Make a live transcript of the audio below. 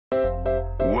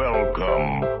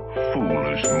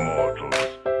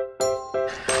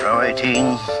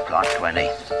13, slot 20.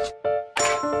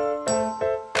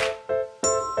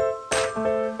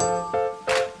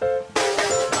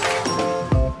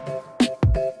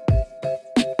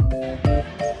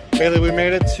 Bailey, we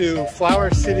made it to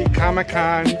Flower City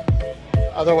Comic-Con,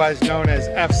 otherwise known as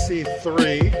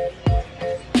FC3.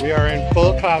 We are in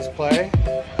full cosplay,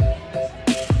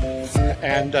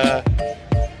 and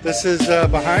this is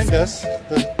behind us,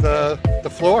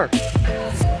 the floor.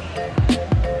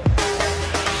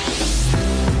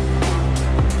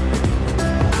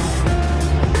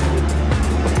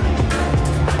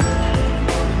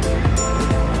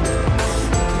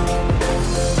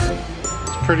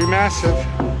 It's pretty massive.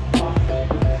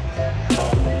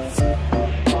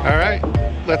 All right,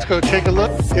 let's go take a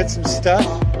look, get some stuff.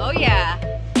 Oh yeah.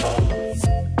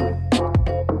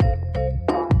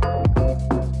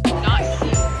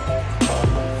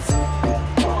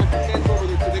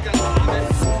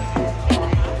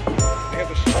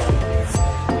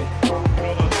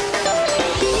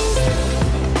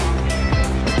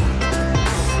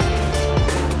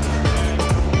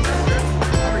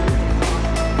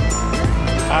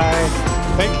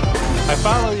 I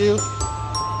follow you.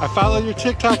 I follow your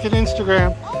TikTok and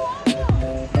Instagram. Oh,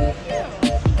 thank you.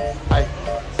 Hi.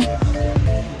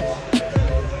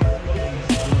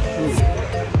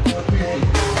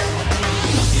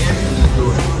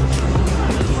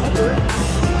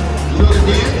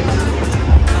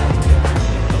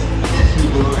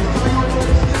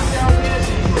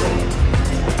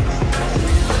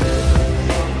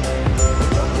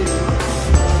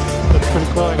 That's pretty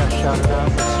cool. I got shouted out.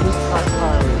 Sweetheart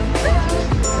Harley.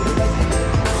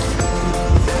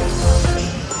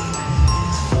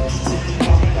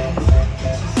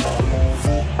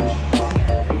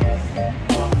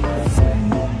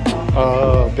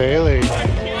 Oh, Bailey.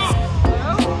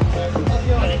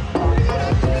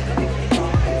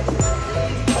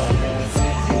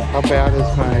 How bad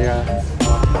is my,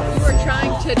 You were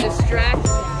trying to distract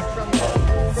from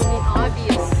the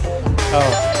obvious.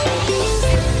 Oh.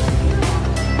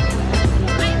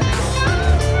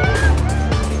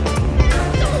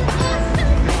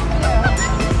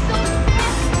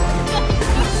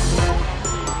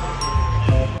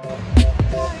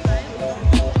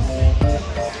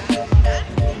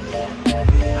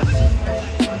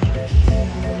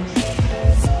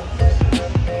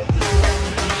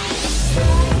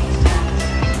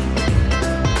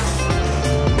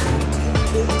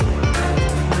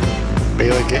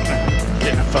 Bailey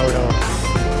getting a photo.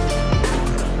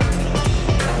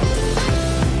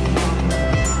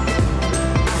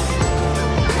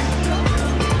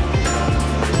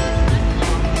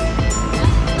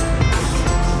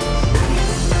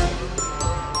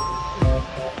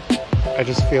 I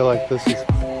just feel like this is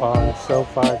so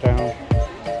far down.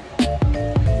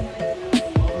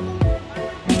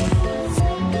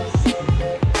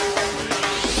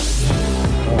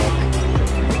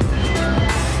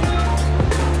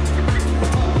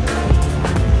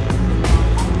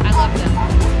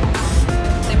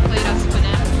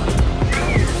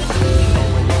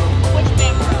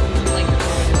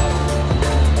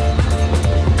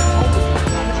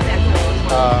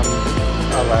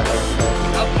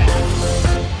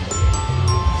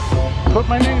 Put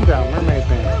my name down, mermaid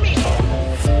name.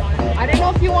 I didn't know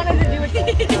if you wanted to do it.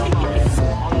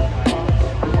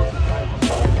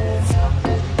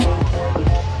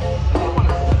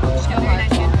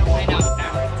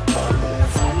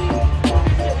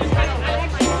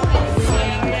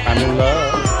 I'm in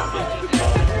love.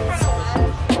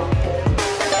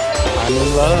 I'm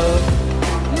in love.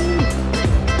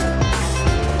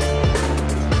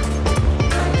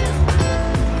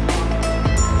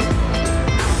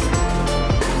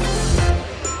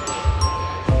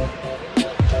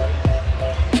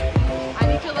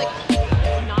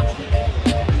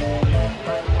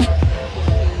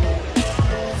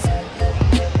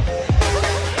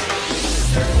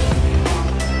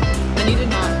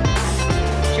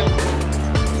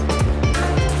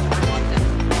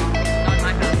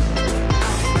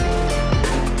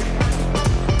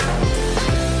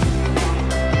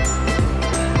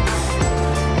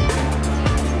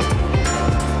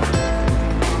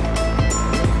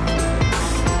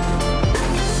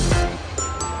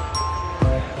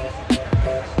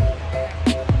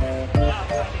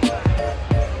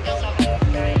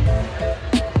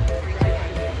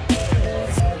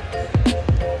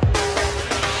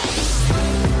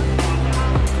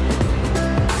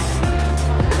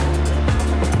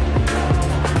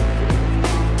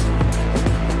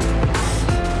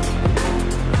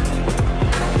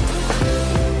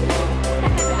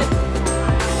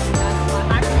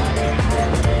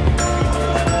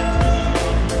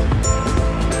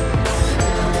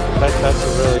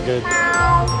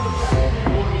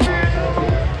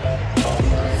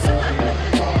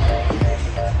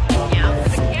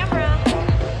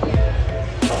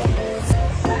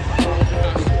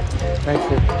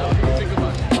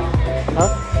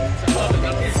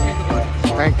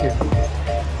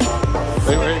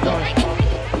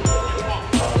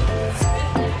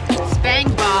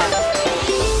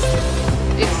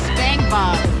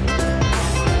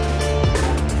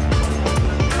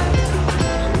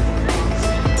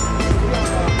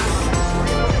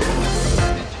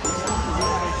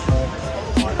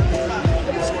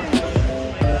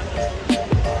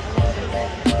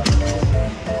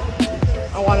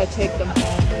 take them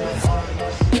home in my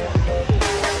arms.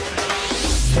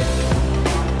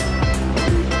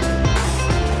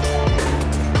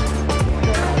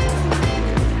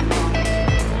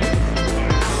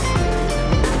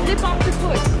 Dip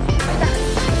octopus.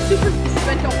 Super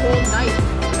spent a whole night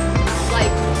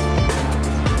like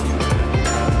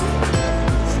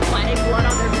splatting blood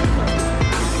on their nipples.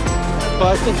 Well,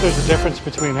 I think there's a difference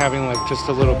between having like just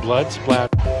a little blood splat.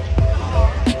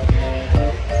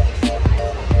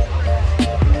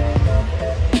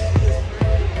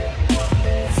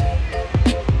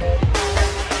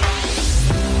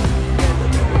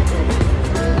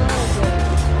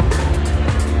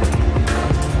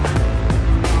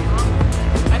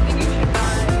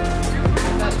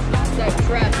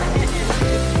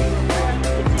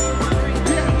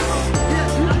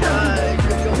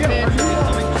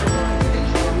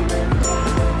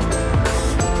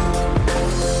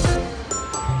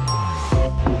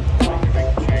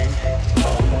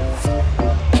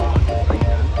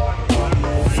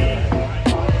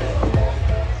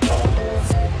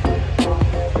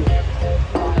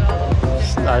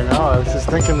 I know, I was just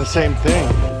thinking the same thing.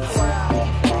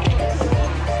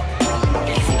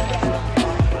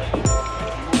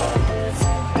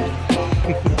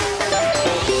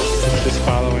 It's just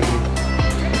following me.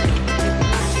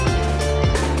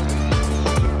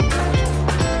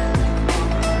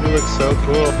 You look so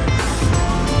cool.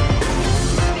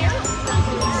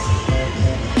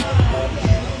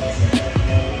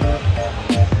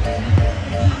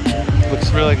 Looks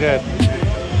really good.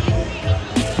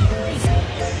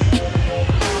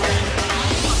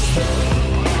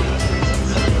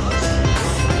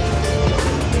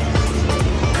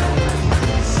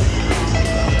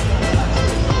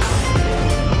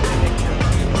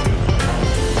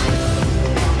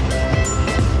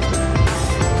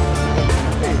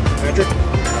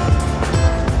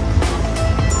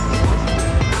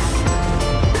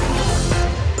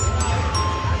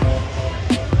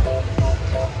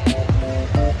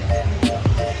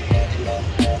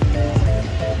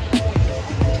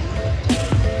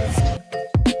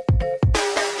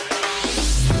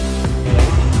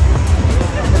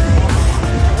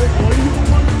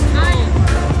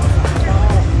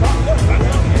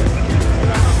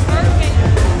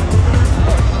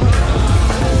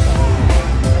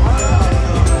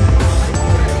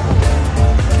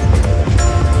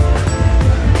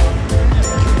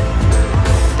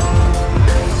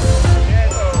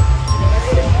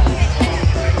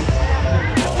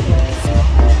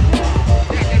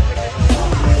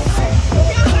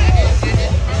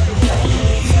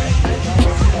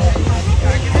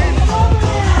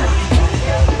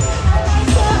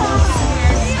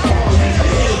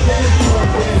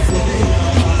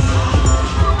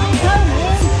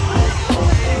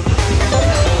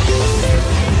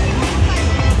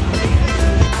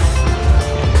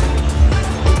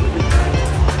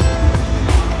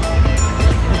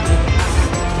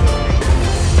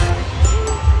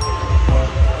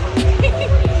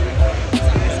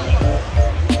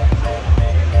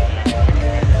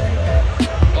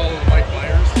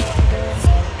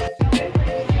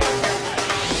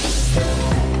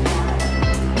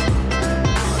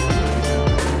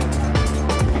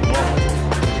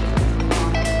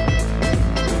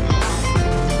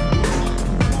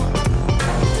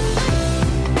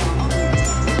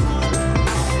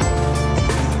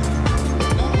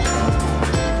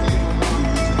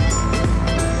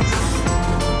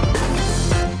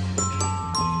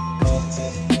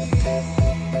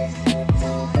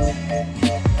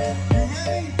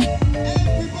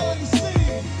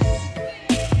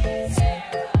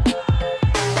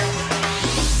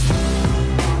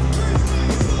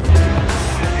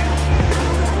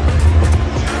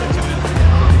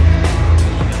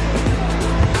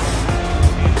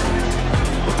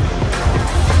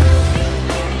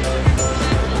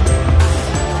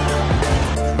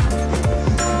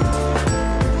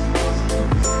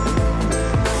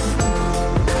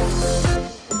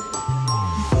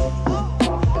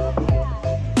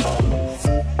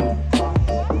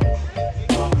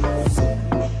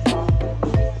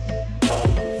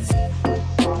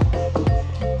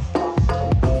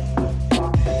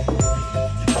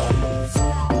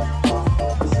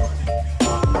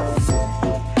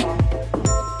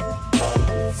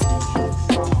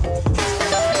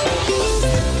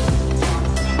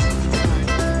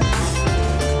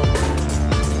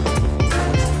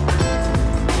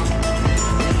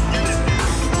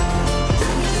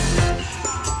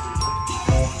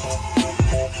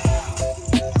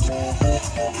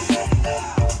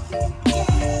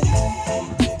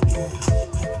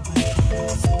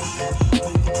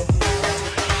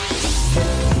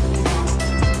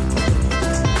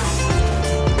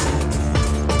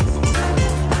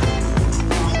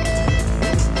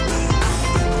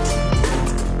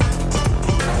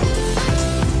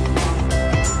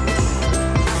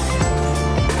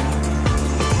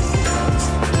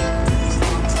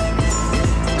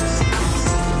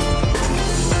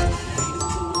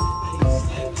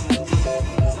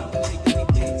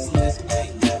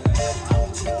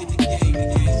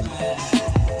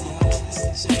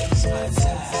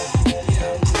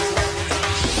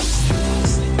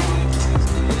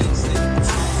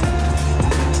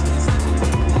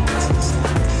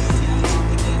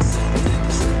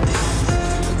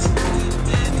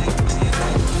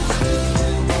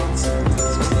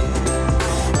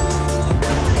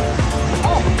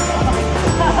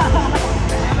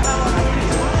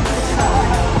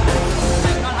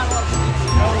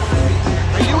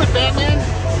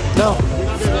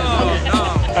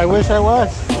 I wish I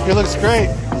was. He looks great.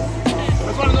 I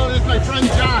just want to know if my friend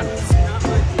John.